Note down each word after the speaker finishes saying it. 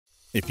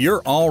If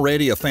you're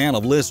already a fan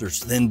of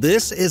lizards, then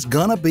this is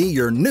gonna be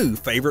your new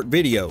favorite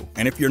video.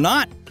 And if you're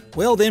not,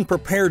 well then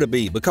prepare to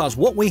be, because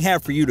what we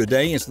have for you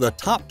today is the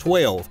top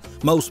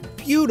 12 most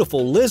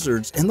beautiful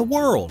lizards in the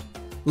world.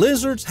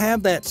 Lizards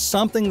have that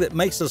something that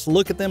makes us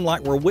look at them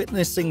like we're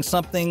witnessing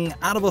something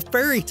out of a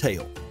fairy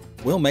tale.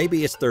 Well,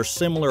 maybe it's their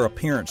similar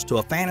appearance to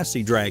a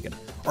fantasy dragon,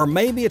 or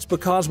maybe it's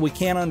because we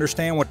can't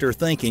understand what they're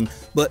thinking,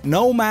 but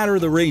no matter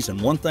the reason,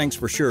 one thing's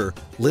for sure,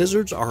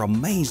 lizards are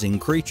amazing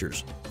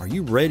creatures. Are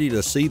you ready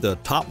to see the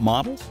top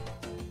models?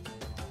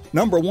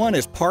 Number 1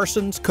 is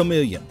Parson's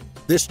chameleon.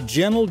 This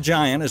gentle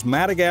giant is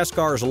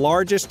Madagascar's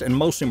largest and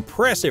most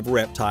impressive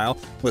reptile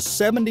with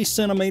 70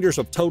 centimeters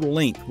of total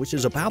length, which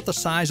is about the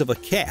size of a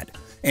cat,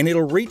 and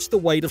it'll reach the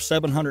weight of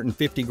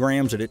 750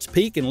 grams at its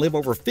peak and live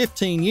over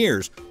 15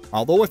 years,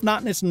 although if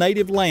not in its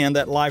native land,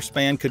 that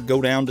lifespan could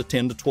go down to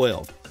 10 to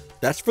 12.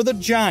 That's for the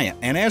giant,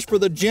 and as for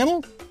the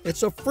gentle,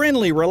 it's a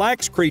friendly,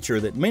 relaxed creature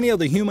that many of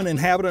the human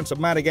inhabitants of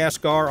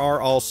Madagascar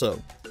are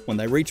also. When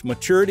they reach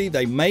maturity,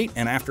 they mate,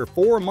 and after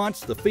 4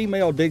 months, the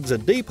female digs a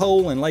deep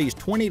hole and lays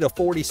 20 to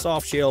 40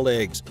 soft-shelled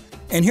eggs.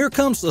 And here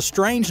comes the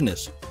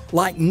strangeness.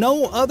 Like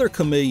no other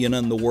chameleon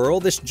in the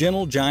world, this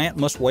gentle giant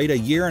must wait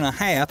 1.5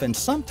 years and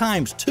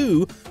sometimes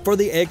 2 for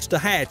the eggs to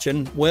hatch,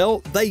 and, well,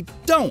 they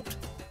don't.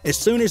 As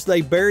soon as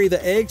they bury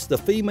the eggs, the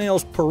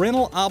female's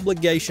parental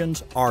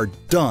obligations are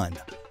done.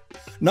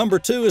 Number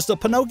 2 is the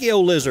Pinocchio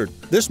lizard.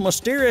 This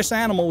mysterious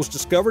animal was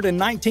discovered in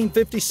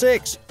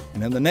 1956.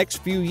 And in the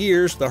next few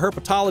years, the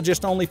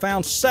herpetologist only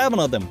found 7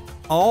 of them,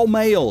 all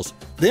males.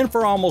 Then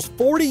for almost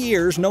 40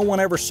 years, no one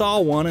ever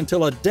saw one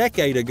until a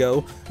decade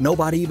ago.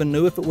 Nobody even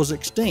knew if it was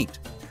extinct.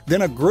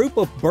 Then a group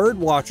of bird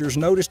watchers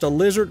noticed a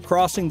lizard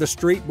crossing the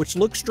street, which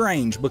looked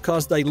strange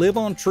because they live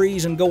on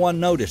trees and go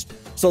unnoticed.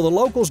 So the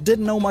locals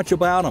didn't know much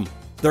about them.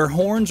 Their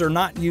horns are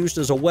not used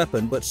as a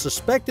weapon, but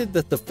suspected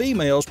that the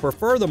females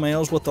prefer the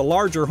males with the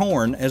larger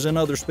horn, as in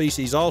other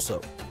species also.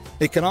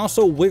 It can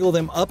also wiggle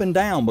them up and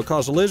down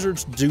because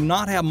lizards do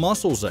not have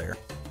muscles there.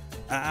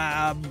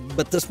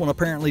 But this one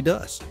apparently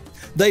does.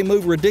 They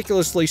move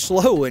ridiculously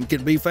slow and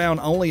can be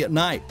found only at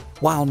night,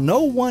 while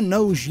no one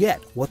knows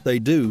yet what they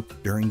do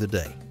during the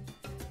day.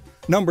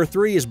 Number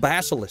 3 is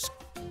Basilisk,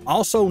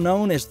 also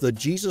known as the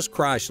Jesus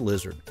Christ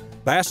lizard.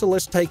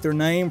 Basilisks take their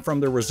name from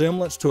their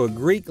resemblance to a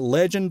Greek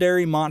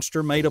legendary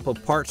monster made up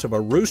of parts of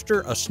a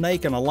rooster, a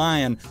snake, and a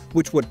lion,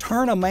 which would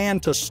turn a man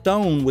to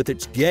stone with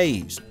its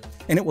gaze.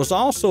 And it was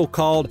also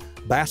called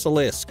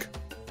basilisk.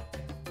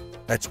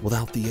 That's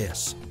without the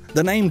S.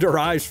 The name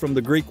derives from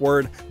the Greek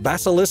word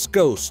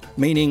Basiliskos,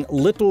 meaning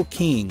little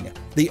king.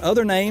 The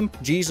other name,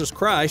 Jesus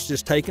Christ,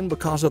 is taken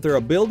because of their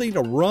ability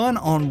to run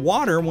on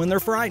water when they're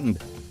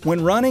frightened.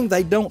 When running,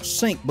 they don't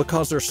sink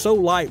because they're so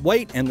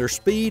lightweight, and their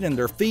speed and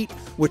their feet,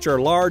 which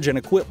are large and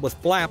equipped with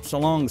flaps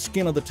along the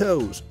skin of the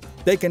toes.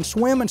 They can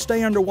swim and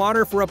stay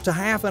underwater for up to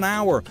half an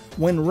hour.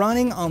 When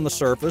running on the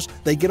surface,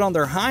 they get on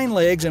their hind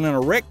legs in an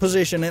erect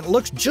position, and it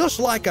looks just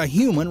like a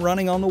human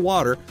running on the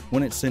water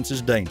when it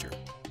senses danger.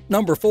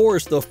 Number 4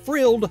 is the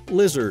frilled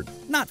lizard.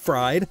 Not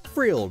fried,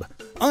 frilled.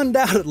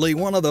 Undoubtedly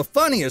one of the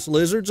funniest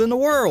lizards in the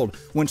world.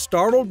 When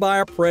startled by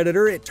a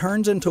predator, it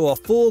turns into a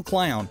full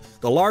clown.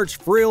 The large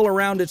frill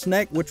around its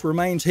neck, which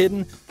remains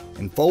hidden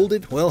and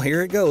folded, well,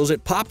 here it goes.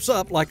 It pops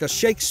up like a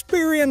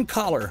Shakespearean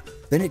collar.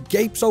 Then it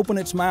gapes open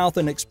its mouth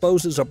and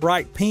exposes a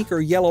bright pink or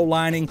yellow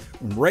lining,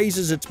 and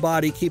raises its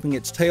body, keeping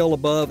its tail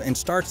above, and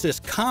starts this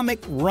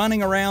comic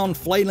running around,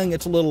 flailing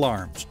its little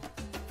arms.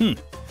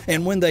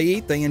 And when they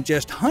eat, they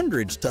ingest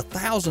hundreds to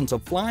thousands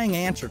of flying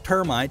ants or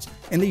termites,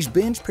 and these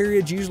binge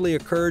periods usually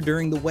occur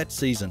during the wet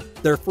season.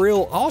 Their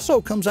frill also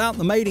comes out in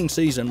the mating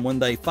season when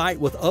they fight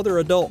with other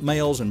adult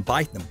males and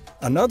bite them.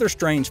 Another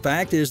strange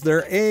fact is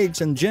their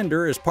eggs and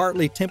gender is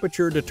partly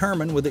temperature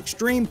determined, with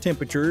extreme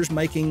temperatures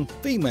making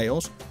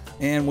females,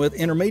 and with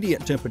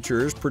intermediate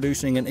temperatures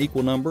producing an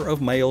equal number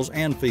of males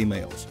and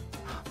females.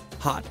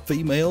 Hot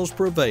females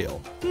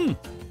prevail.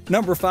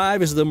 Number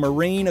 5 is the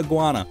marine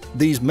iguana.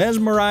 These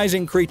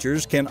mesmerizing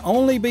creatures can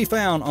only be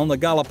found on the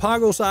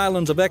Galapagos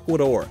Islands of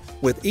Ecuador,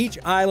 with each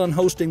island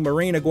hosting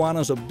marine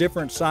iguanas of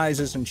different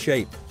sizes and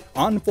shape.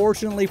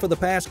 Unfortunately, for the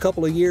past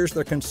couple of years,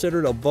 they're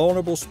considered a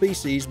vulnerable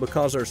species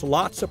because there's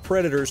lots of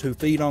predators who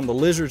feed on the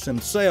lizards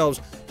themselves,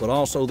 but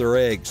also their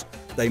eggs.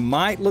 They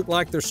might look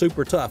like they're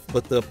super tough,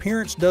 but the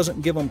appearance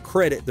doesn't give them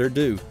credit they're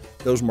due.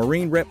 Those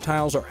marine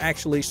reptiles are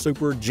actually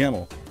super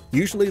gentle.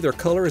 Usually their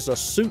color is a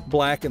soot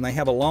black, and they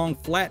have a long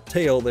flat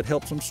tail that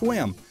helps them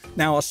swim.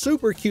 Now, a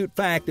super cute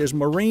fact is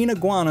marine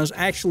iguanas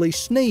actually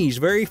sneeze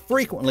very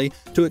frequently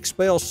to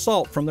expel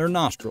salt from their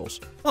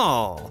nostrils.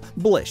 Aw,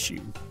 bless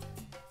you.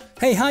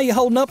 Hey, how you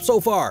holding up so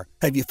far?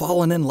 Have you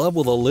fallen in love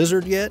with a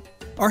lizard yet?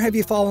 Or have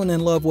you fallen in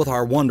love with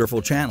our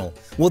wonderful channel?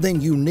 Well, then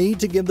you need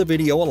to give the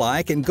video a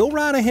like, and go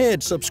right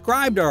ahead,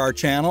 subscribe to our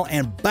channel,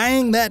 and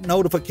bang that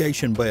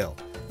notification bell.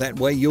 That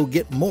way you'll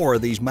get more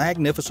of these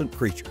magnificent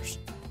creatures.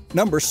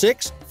 Number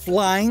 6,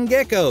 flying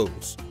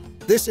geckos.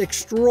 This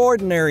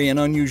extraordinary and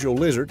unusual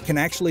lizard can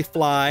actually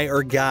fly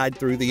or glide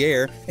through the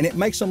air, and it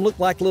makes them look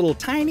like little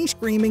tiny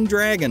screaming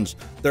dragons.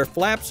 Their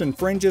flaps and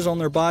fringes on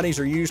their bodies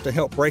are used to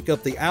help break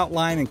up the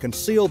outline and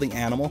conceal the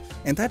animal,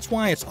 and that's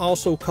why it's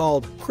also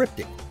called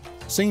cryptic.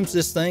 Seems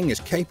this thing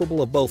is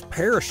capable of both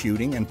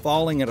parachuting and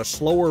falling at a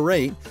slower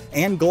rate,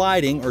 and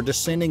gliding or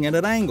descending at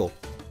an angle.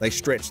 They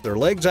stretch their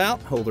legs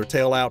out, hold their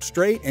tail out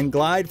straight, and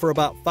glide for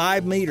about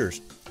 5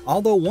 meters,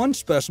 although one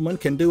specimen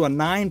can do a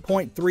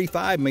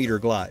 9.35 meter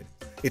glide.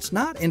 It's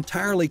not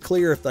entirely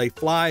clear if they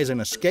fly as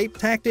an escape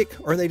tactic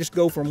or they just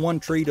go from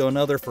one tree to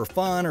another for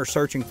fun or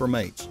searching for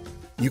mates.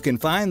 You can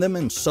find them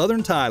in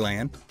southern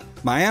Thailand,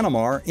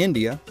 Myanmar,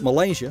 India,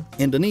 Malaysia,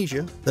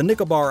 Indonesia, the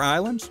Nicobar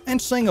Islands,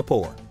 and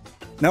Singapore.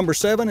 Number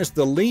 7 is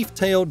the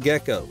leaf-tailed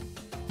gecko.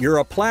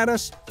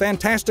 Uroplatus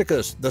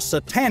fantasticus, the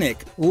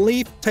satanic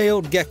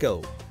leaf-tailed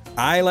gecko.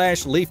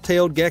 Eyelash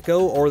leaf-tailed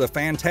gecko, or the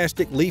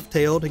fantastic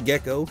leaf-tailed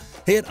gecko,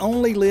 it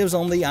only lives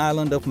on the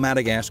island of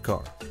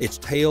Madagascar. Its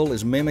tail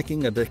is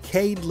mimicking a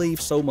decayed leaf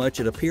so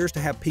much it appears to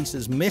have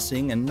pieces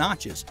missing and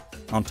notches.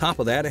 On top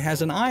of that, it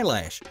has an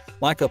eyelash,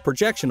 like a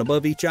projection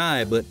above each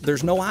eye, but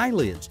there's no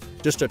eyelids,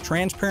 just a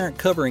transparent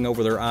covering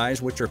over their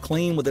eyes, which are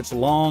clean with its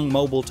long,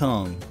 mobile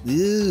tongue.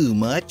 Ooh,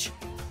 much?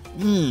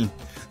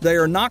 They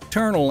are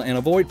nocturnal and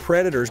avoid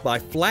predators by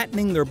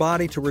flattening their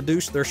body to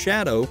reduce their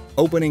shadow,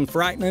 opening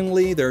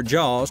frighteningly their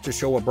jaws to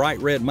show a bright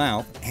red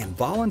mouth, and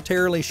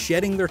voluntarily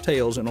shedding their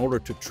tails in order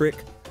to trick,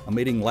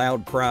 emitting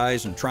loud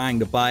cries and trying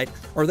to bite,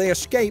 or they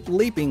escape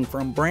leaping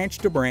from branch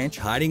to branch,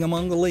 hiding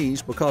among the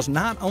leaves because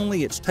not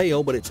only its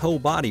tail but its whole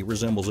body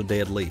resembles a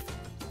dead leaf,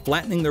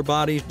 flattening their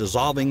bodies,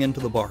 dissolving into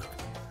the bark.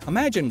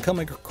 Imagine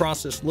coming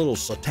across this little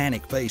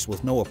satanic face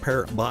with no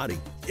apparent body.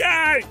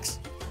 Yikes!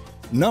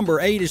 Number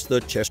 8 is the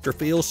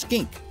Chesterfield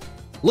Skink.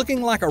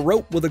 Looking like a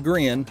rope with a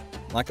grin,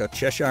 like a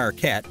Cheshire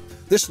cat,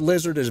 this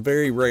lizard is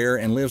very rare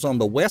and lives on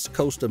the west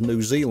coast of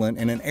New Zealand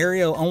in an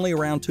area only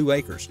around 2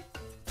 acres.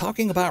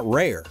 Talking about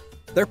rare,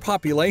 their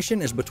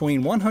population is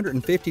between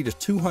 150 to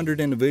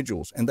 200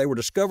 individuals, and they were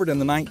discovered in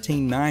the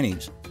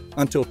 1990s.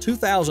 Until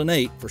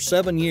 2008, for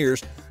 7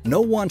 years,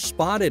 no one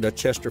spotted a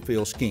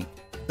Chesterfield skink.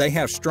 They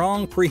have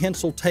strong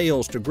prehensile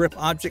tails to grip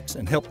objects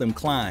and help them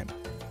climb.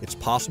 It's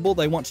possible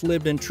they once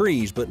lived in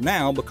trees, but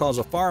now, because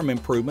of farm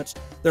improvements,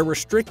 they're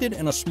restricted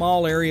in a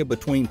small area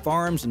between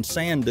farms and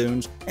sand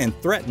dunes and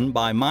threatened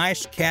by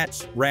mice,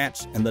 cats,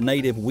 rats, and the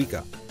native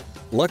weka.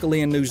 Luckily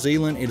in New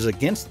Zealand, it is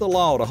against the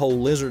law to hold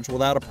lizards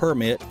without a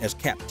permit, as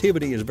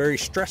captivity is very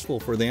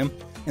stressful for them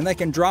and they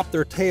can drop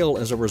their tail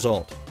as a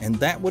result, and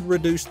that would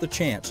reduce the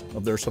chance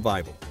of their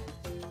survival.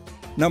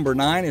 Number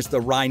 9 is the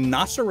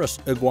Rhinoceros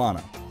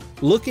Iguana.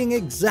 Looking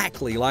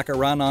exactly like a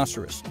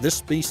rhinoceros, this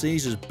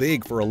species is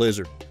big for a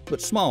lizard,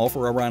 but small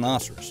for a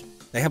rhinoceros.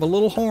 They have a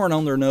little horn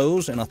on their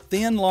nose and a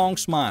thin, long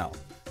smile,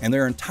 and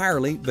they're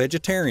entirely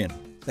vegetarian.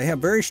 They have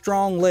very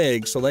strong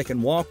legs so they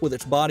can walk with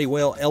its body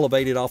well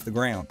elevated off the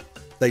ground.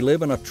 They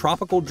live in a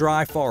tropical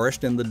dry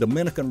forest in the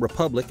Dominican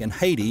Republic and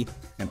Haiti,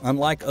 and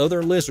unlike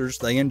other lizards,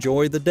 they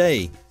enjoy the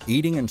day,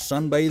 eating and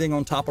sunbathing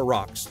on top of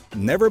rocks,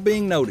 never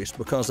being noticed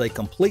because they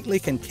completely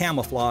can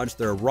camouflage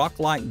their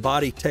rock-like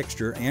body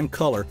texture and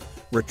color,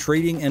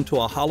 retreating into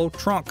a hollow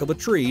trunk of a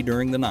tree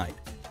during the night,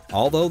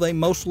 although they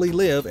mostly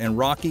live in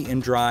rocky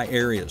and dry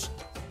areas.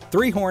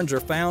 3 horns are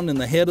found in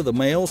the head of the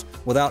males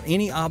without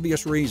any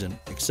obvious reason,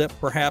 except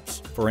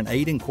perhaps for an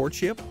aid in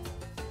courtship.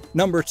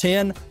 Number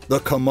 10, the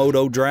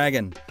Komodo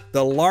dragon.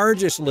 The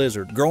largest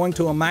lizard, growing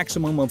to a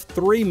maximum of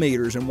 3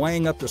 meters and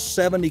weighing up to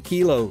 70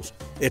 kilos.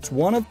 It's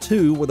one of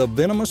 2 with a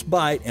venomous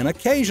bite, and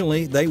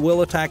occasionally they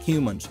will attack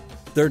humans.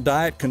 Their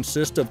diet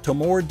consists of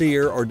tamor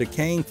deer or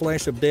decaying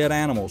flesh of dead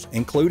animals,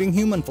 including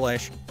human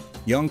flesh.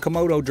 Young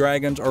Komodo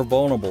dragons are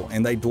vulnerable,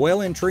 and they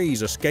dwell in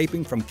trees,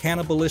 escaping from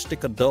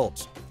cannibalistic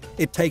adults.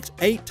 It takes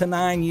 8 to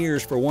 9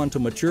 years for one to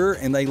mature,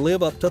 and they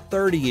live up to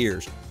 30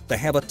 years. They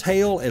have a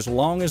tail as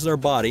long as their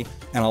body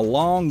and a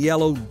long,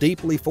 yellow,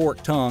 deeply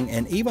forked tongue,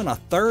 and even a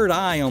third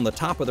eye on the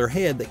top of their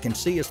head that can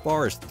see as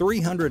far as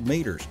 300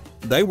 meters.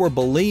 They were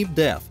believed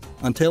deaf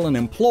until an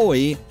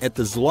employee at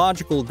the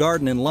Zoological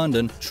Garden in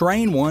London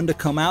trained one to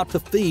come out to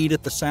feed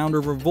at the sound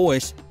of her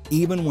voice,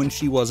 even when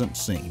she wasn't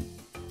seen.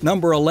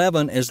 Number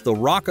 11 is the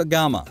rock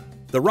Agama.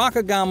 The rock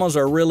Agamas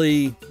are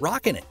really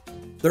rocking it.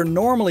 They're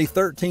normally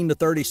 13 to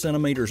 30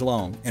 centimeters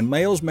long, and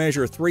males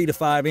measure 3 to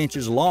 5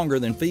 inches longer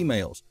than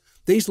females.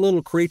 These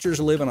little creatures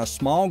live in a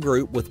small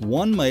group with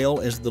one male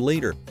as the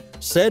leader.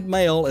 Said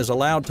male is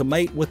allowed to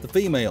mate with the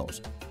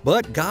females.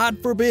 But God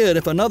forbid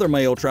if another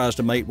male tries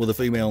to mate with a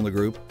female in the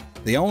group.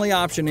 The only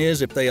option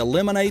is if they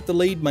eliminate the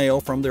lead male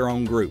from their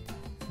own group.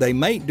 They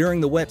mate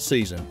during the wet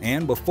season,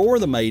 and before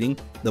the mating,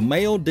 the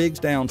male digs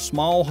down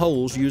small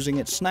holes using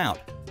its snout.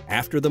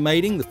 After the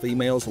mating, the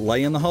females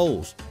lay in the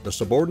holes. The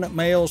subordinate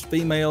males,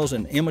 females,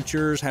 and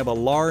immatures have a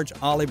large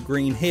olive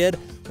green head,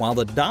 while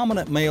the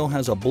dominant male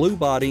has a blue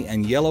body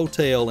and yellow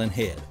tail and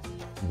head.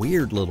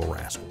 Weird little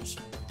rascals.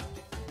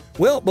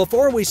 Well,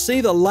 before we see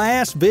the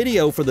last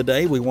video for the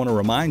day, we want to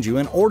remind you,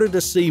 in order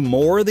to see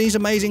more of these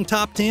amazing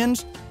top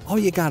 10s, all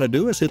you gotta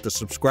do is hit the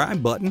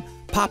subscribe button,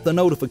 pop the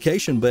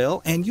notification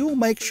bell, and you'll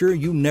make sure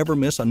you never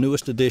miss a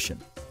newest edition.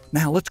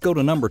 Now let's go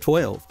to number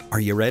 12. Are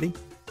you ready?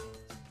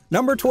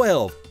 Number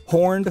 12,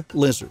 horned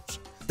lizards.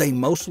 They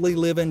mostly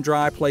live in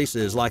dry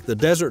places like the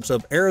deserts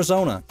of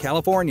Arizona,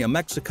 California,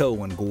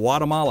 Mexico, and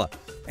Guatemala,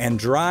 and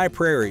dry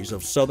prairies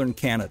of southern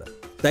Canada.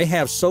 They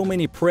have so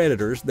many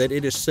predators that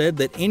it is said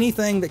that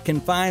anything that can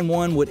find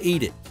one would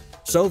eat it.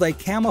 So they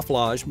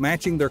camouflage,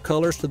 matching their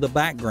colors to the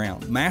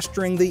background,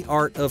 mastering the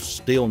art of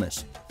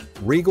stillness.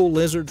 Regal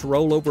lizards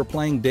roll over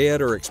playing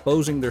dead or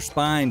exposing their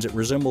spines that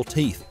resemble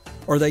teeth.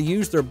 Or they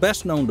use their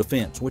best known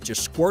defense, which is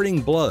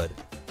squirting blood.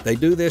 They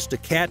do this to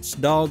cats,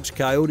 dogs,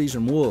 coyotes,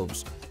 and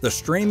wolves. The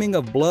streaming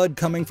of blood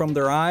coming from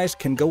their eyes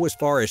can go as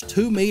far as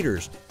 2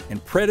 meters,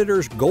 and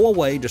predators go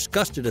away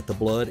disgusted at the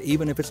blood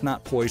even if it's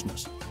not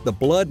poisonous. The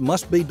blood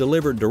must be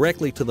delivered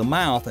directly to the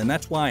mouth, and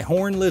that's why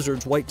horned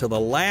lizards wait till the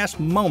last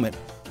moment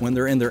when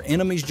they're in their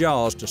enemy's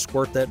jaws to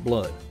squirt that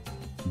blood.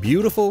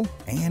 Beautiful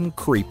and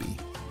creepy.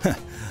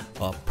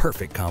 A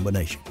perfect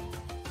combination.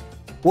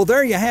 Well,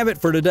 there you have it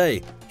for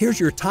today. Here's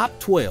your top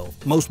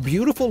 12 most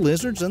beautiful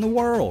lizards in the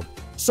world.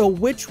 So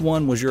which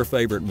one was your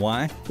favorite and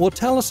why? Well,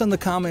 tell us in the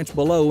comments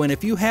below, and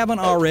if you haven't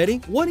already,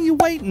 what are you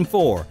waiting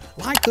for?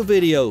 Like the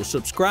video,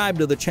 subscribe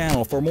to the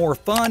channel for more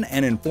fun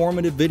and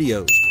informative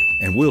videos,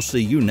 and we'll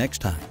see you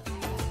next time.